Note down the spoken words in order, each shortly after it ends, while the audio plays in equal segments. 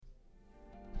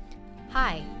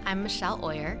Hi, I'm Michelle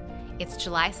Oyer. It's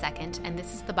July 2nd, and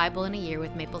this is the Bible in a Year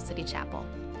with Maple City Chapel.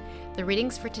 The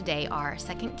readings for today are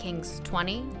 2 Kings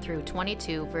 20 through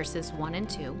 22, verses 1 and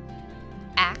 2,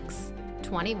 Acts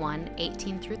 21,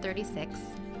 18 through 36,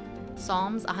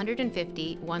 Psalms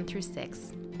 150, 1 through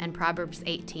 6, and Proverbs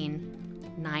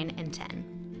 18, 9 and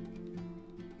 10.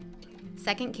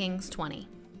 2 Kings 20.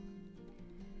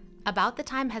 About the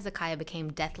time Hezekiah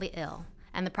became deathly ill,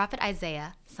 and the prophet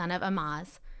Isaiah, son of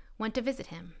Amoz, went to visit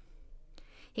him.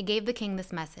 He gave the king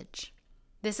this message.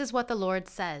 This is what the Lord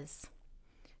says.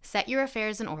 Set your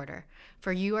affairs in order,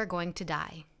 for you are going to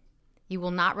die. You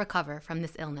will not recover from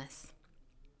this illness.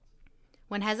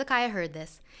 When Hezekiah heard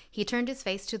this, he turned his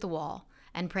face to the wall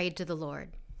and prayed to the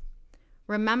Lord.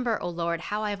 Remember, O Lord,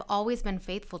 how I have always been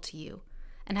faithful to you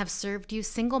and have served you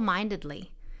single-mindedly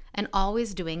and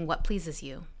always doing what pleases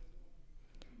you.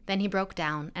 Then he broke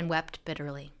down and wept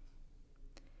bitterly.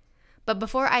 But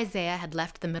before Isaiah had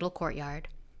left the middle courtyard,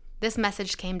 this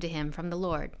message came to him from the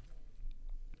Lord.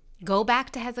 Go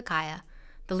back to Hezekiah,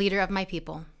 the leader of my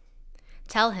people.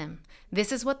 Tell him,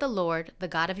 this is what the Lord, the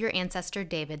God of your ancestor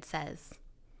David, says.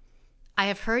 I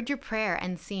have heard your prayer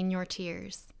and seen your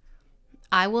tears.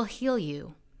 I will heal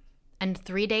you, and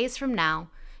 3 days from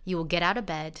now you will get out of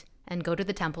bed and go to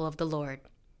the temple of the Lord.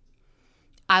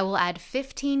 I will add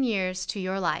 15 years to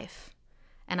your life,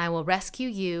 and I will rescue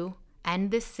you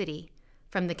and this city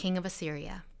from the king of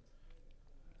Assyria.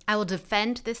 I will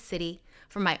defend this city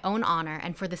for my own honor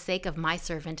and for the sake of my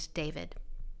servant David.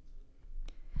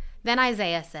 Then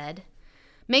Isaiah said,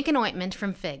 Make an ointment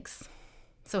from figs.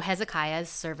 So Hezekiah's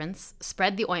servants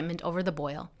spread the ointment over the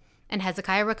boil, and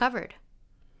Hezekiah recovered.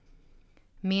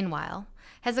 Meanwhile,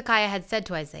 Hezekiah had said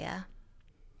to Isaiah,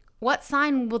 What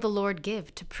sign will the Lord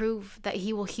give to prove that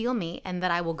he will heal me and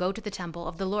that I will go to the temple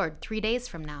of the Lord 3 days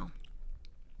from now?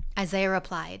 Isaiah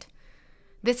replied,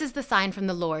 This is the sign from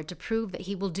the Lord to prove that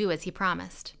he will do as he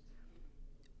promised.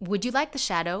 Would you like the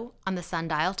shadow on the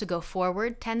sundial to go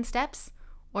forward 10 steps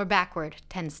or backward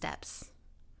 10 steps?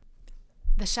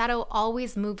 The shadow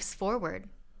always moves forward,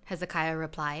 Hezekiah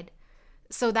replied,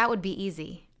 so that would be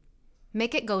easy.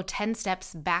 Make it go 10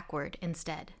 steps backward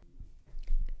instead.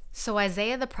 So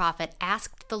Isaiah the prophet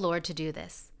asked the Lord to do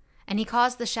this, and he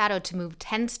caused the shadow to move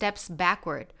 10 steps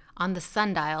backward on the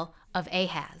sundial of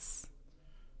Ahaz.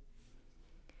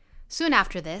 Soon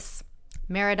after this,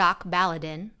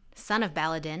 Merodach-Baladan, son of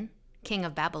Baladan, king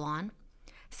of Babylon,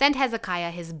 sent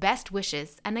Hezekiah his best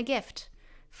wishes and a gift,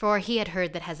 for he had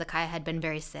heard that Hezekiah had been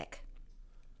very sick.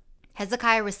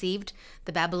 Hezekiah received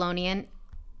the Babylonian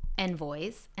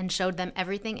envoys and showed them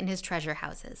everything in his treasure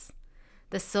houses,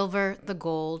 the silver, the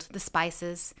gold, the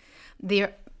spices, the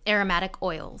aromatic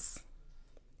oils.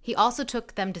 He also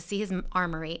took them to see his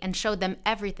armory and showed them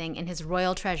everything in his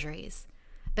royal treasuries.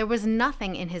 There was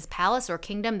nothing in his palace or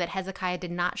kingdom that Hezekiah did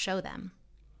not show them.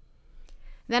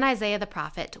 Then Isaiah the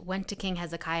prophet went to King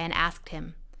Hezekiah and asked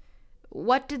him,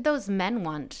 What did those men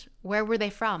want? Where were they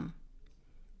from?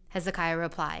 Hezekiah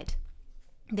replied,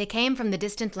 They came from the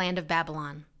distant land of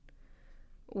Babylon.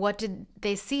 What did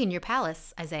they see in your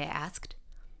palace? Isaiah asked.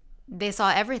 They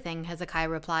saw everything, Hezekiah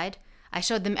replied. I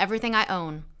showed them everything I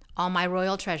own, all my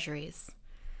royal treasuries.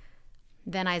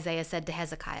 Then Isaiah said to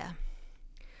Hezekiah,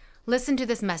 Listen to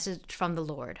this message from the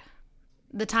Lord.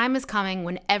 The time is coming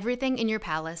when everything in your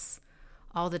palace,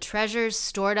 all the treasures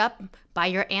stored up by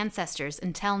your ancestors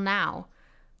until now,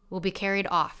 will be carried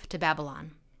off to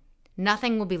Babylon.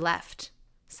 Nothing will be left,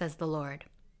 says the Lord.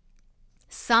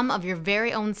 Some of your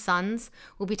very own sons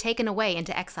will be taken away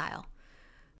into exile.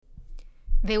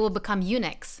 They will become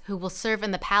eunuchs who will serve in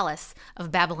the palace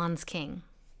of Babylon's king.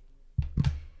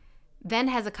 Then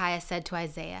Hezekiah said to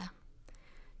Isaiah,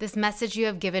 This message you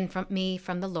have given me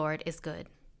from the Lord is good.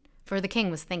 For the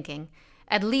king was thinking,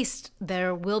 At least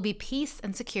there will be peace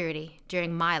and security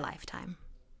during my lifetime.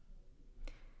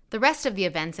 The rest of the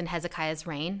events in Hezekiah's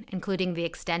reign, including the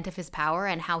extent of his power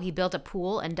and how he built a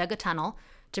pool and dug a tunnel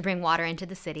to bring water into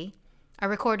the city, are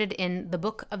recorded in the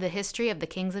book of the history of the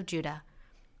kings of Judah.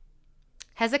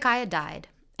 Hezekiah died,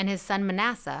 and his son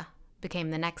Manasseh became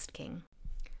the next king.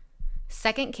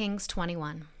 2 Kings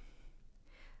 21.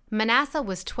 Manasseh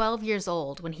was 12 years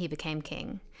old when he became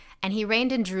king, and he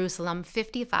reigned in Jerusalem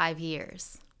 55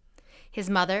 years. His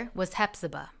mother was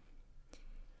Hephzibah.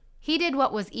 He did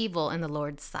what was evil in the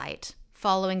Lord's sight,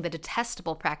 following the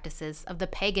detestable practices of the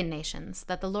pagan nations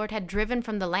that the Lord had driven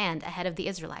from the land ahead of the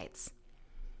Israelites.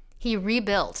 He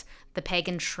rebuilt the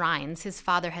pagan shrines his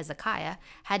father Hezekiah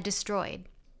had destroyed.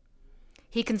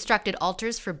 He constructed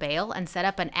altars for Baal and set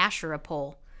up an Asherah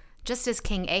pole, just as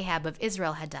King Ahab of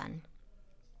Israel had done.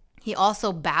 He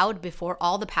also bowed before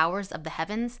all the powers of the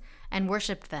heavens and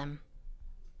worshipped them.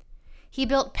 He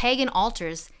built pagan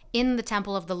altars in the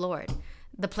temple of the Lord,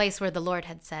 the place where the Lord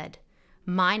had said,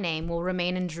 "My name will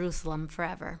remain in Jerusalem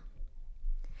forever."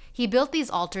 He built these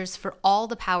altars for all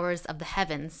the powers of the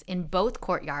heavens in both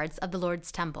courtyards of the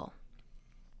Lord's temple.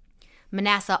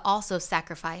 Manasseh also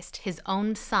sacrificed his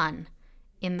own son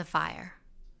in the fire.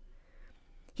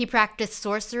 He practiced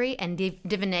sorcery and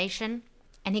divination,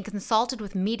 and he consulted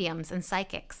with mediums and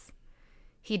psychics.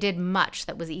 He did much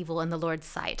that was evil in the Lord's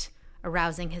sight,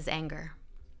 arousing his anger.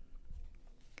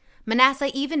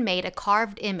 Manasseh even made a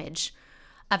carved image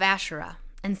of Asherah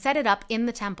and set it up in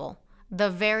the temple, the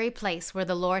very place where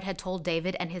the Lord had told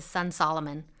David and his son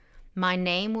Solomon, "My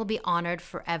name will be honored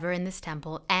forever in this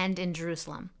temple and in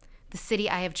Jerusalem, the city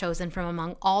I have chosen from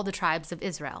among all the tribes of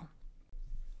Israel.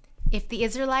 If the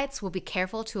Israelites will be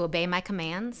careful to obey my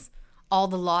commands, all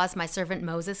the laws my servant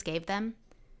Moses gave them,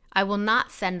 I will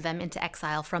not send them into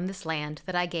exile from this land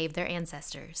that I gave their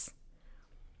ancestors."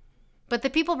 But the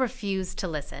people refused to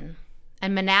listen,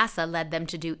 and Manasseh led them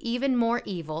to do even more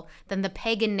evil than the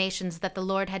pagan nations that the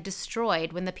Lord had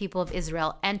destroyed when the people of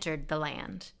Israel entered the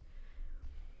land.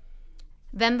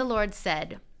 Then the Lord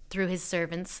said, through his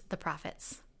servants, the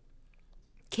prophets,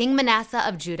 "King Manasseh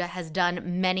of Judah has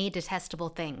done many detestable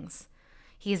things.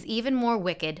 He is even more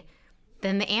wicked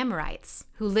than the Amorites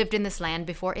who lived in this land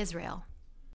before Israel.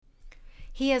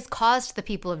 He has caused the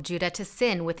people of Judah to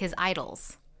sin with his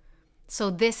idols. So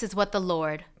this is what the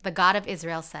Lord, the God of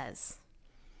Israel, says: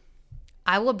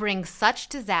 I will bring such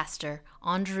disaster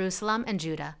on Jerusalem and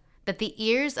Judah that the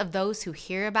ears of those who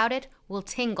hear about it will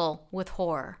tingle with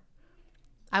horror.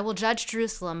 I will judge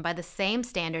Jerusalem by the same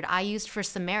standard I used for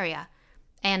Samaria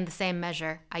and the same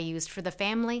measure I used for the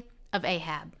family of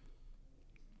Ahab.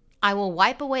 I will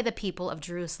wipe away the people of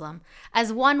Jerusalem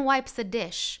as one wipes a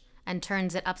dish and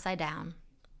turns it upside down.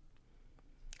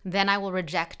 Then I will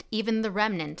reject even the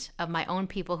remnant of my own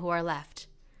people who are left,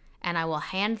 and I will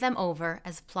hand them over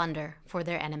as plunder for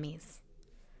their enemies.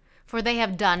 For they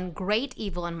have done great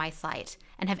evil in my sight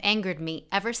and have angered me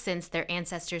ever since their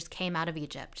ancestors came out of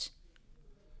Egypt.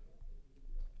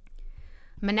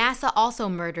 Manasseh also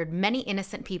murdered many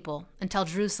innocent people until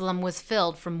Jerusalem was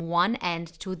filled from one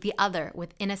end to the other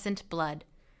with innocent blood.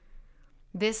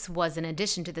 This was in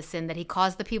addition to the sin that he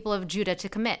caused the people of Judah to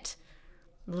commit,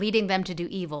 leading them to do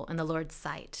evil in the Lord's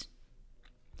sight.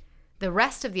 The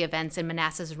rest of the events in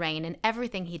Manasseh's reign and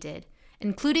everything he did,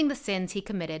 including the sins he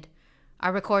committed,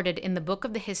 are recorded in the book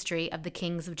of the history of the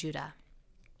kings of Judah.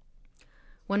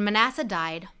 When Manasseh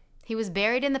died, he was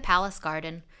buried in the palace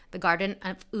garden, the garden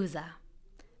of Uzzah.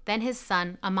 Then his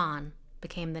son Amon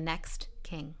became the next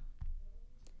king.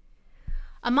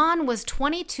 Amon was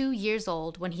 22 years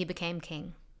old when he became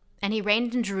king, and he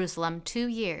reigned in Jerusalem 2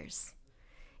 years.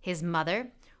 His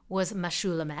mother was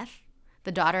Meshullemeth,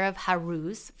 the daughter of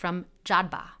Haruz from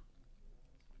Jadbah.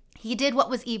 He did what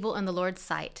was evil in the Lord's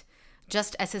sight,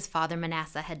 just as his father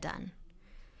Manasseh had done.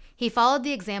 He followed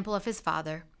the example of his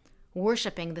father,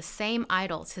 worshiping the same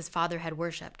idols his father had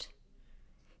worshipped.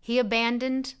 He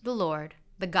abandoned the Lord,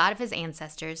 the God of his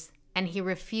ancestors, and he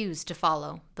refused to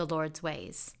follow the Lord's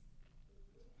ways.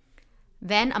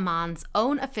 Then Amon's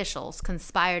own officials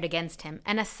conspired against him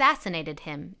and assassinated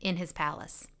him in his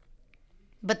palace.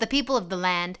 But the people of the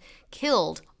land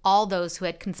killed all those who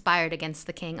had conspired against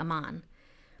the king Amon,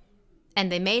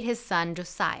 and they made his son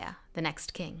Josiah the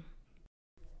next king.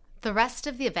 The rest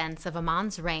of the events of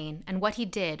Amon's reign and what he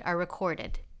did are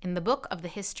recorded in the book of the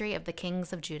history of the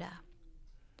kings of Judah.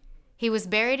 He was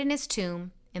buried in his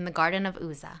tomb in the garden of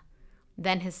Uzzah.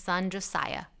 Then his son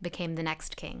Josiah became the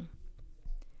next king.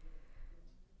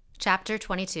 Chapter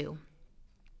 22.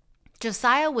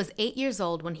 Josiah was 8 years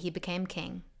old when he became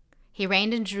king. He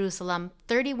reigned in Jerusalem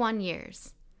 31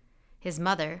 years. His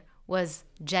mother was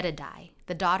Jedidiah,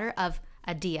 the daughter of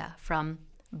Adiah from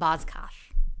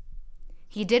Bozkath.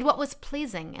 He did what was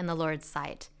pleasing in the Lord's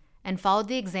sight and followed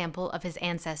the example of his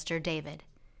ancestor David.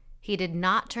 He did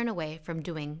not turn away from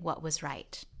doing what was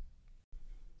right.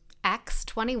 Acts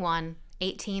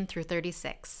 21:18 through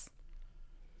 36.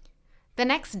 The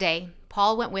next day,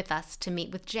 Paul went with us to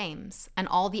meet with James, and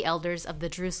all the elders of the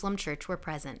Jerusalem church were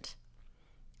present.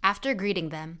 After greeting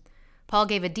them, Paul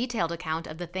gave a detailed account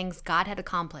of the things God had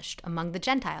accomplished among the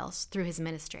Gentiles through his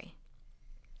ministry.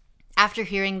 After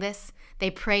hearing this,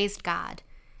 they praised God,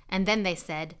 and then they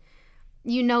said,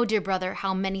 "You know, dear brother,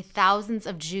 how many thousands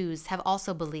of Jews have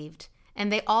also believed,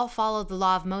 and they all follow the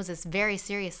law of Moses very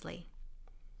seriously.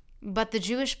 But the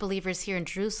Jewish believers here in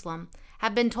Jerusalem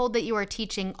have been told that you are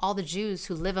teaching all the Jews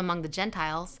who live among the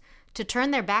Gentiles to turn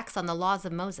their backs on the laws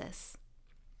of Moses.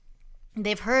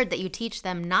 They've heard that you teach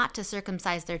them not to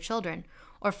circumcise their children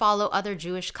or follow other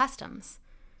Jewish customs.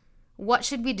 What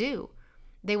should we do?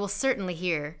 They will certainly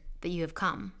hear that you have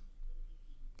come.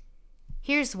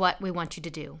 Here's what we want you to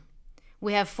do.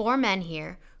 We have 4 men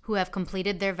here who have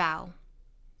completed their vow.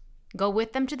 Go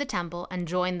with them to the temple and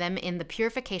join them in the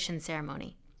purification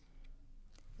ceremony,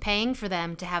 paying for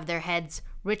them to have their heads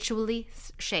ritually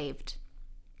shaved.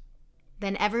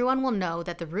 Then everyone will know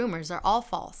that the rumors are all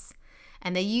false,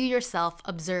 and that you yourself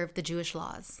observe the Jewish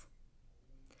laws.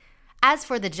 As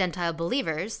for the Gentile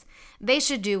believers, they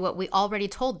should do what we already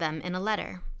told them in a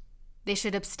letter. They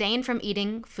should abstain from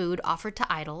eating food offered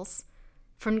to idols,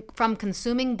 from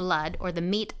consuming blood or the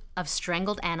meat of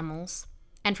strangled animals,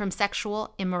 and from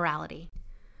sexual immorality.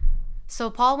 So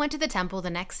Paul went to the temple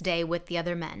the next day with the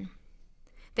other men.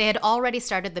 They had already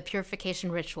started the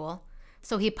purification ritual,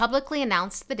 so he publicly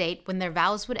announced the date when their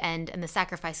vows would end and the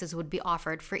sacrifices would be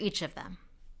offered for each of them.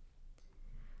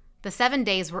 The 7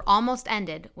 days were almost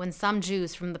ended when some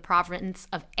Jews from the province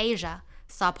of Asia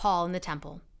saw Paul in the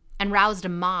temple and roused a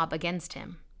mob against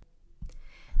him.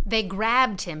 They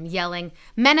grabbed him, yelling,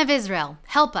 "Men of Israel,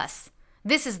 help us!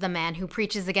 This is the man who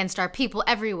preaches against our people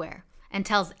everywhere and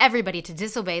tells everybody to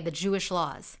disobey the Jewish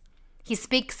laws. He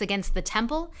speaks against the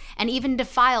temple and even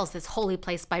defiles this holy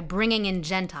place by bringing in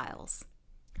Gentiles."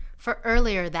 For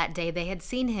earlier that day they had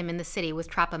seen him in the city with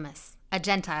Trophimus, a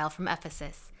Gentile from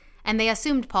Ephesus, and they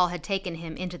assumed Paul had taken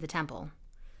him into the temple.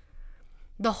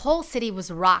 The whole city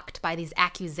was rocked by these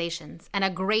accusations, and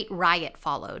a great riot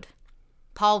followed.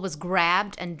 Paul was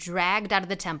grabbed and dragged out of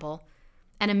the temple,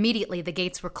 and immediately the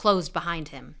gates were closed behind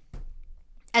him.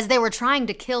 As they were trying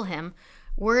to kill him,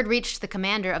 word reached the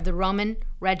commander of the Roman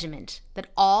regiment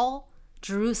that all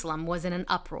Jerusalem was in an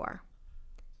uproar.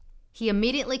 He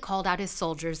immediately called out his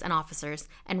soldiers and officers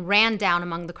and ran down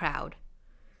among the crowd.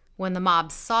 When the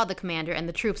mob saw the commander and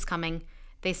the troops coming,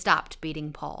 they stopped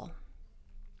beating Paul.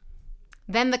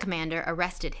 Then the commander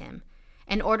arrested him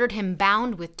and ordered him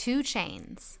bound with 2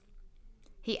 chains.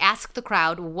 He asked the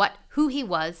crowd who he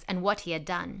was and what he had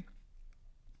done.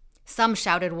 Some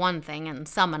shouted one thing and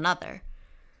some another.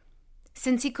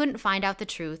 Since he couldn't find out the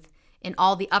truth in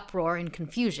all the uproar and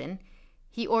confusion,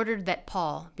 he ordered that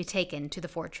Paul be taken to the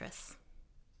fortress.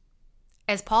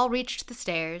 As Paul reached the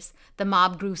stairs, the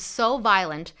mob grew so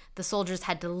violent the soldiers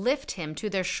had to lift him to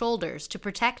their shoulders to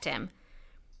protect him,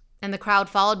 and the crowd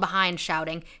followed behind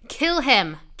shouting, "Kill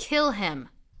him! Kill him!"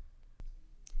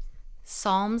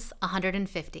 Psalms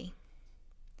 150.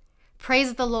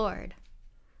 Praise the Lord.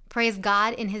 Praise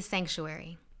God in his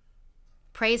sanctuary.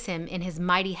 Praise him in his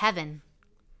mighty heaven.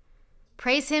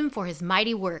 Praise him for his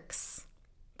mighty works.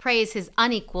 Praise his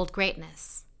unequaled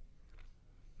greatness.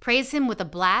 Praise him with the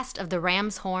blast of the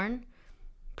ram's horn.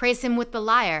 Praise him with the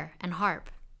lyre and harp.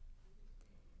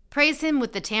 Praise him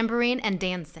with the tambourine and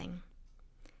dancing.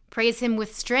 Praise him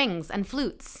with strings and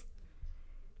flutes.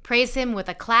 Praise him with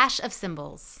a clash of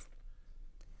cymbals.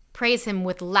 Praise him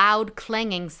with loud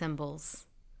clanging cymbals.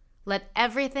 Let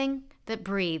everything that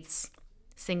breathes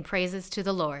sing praises to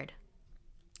the Lord.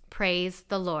 Praise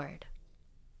the Lord.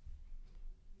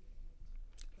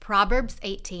 Proverbs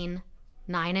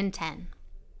 18:9 and 10.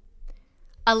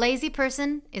 A lazy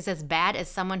person is as bad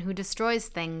as someone who destroys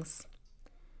things.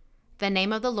 The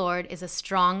name of the Lord is a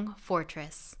strong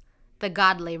fortress. The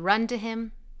godly run to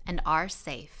him and are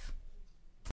safe.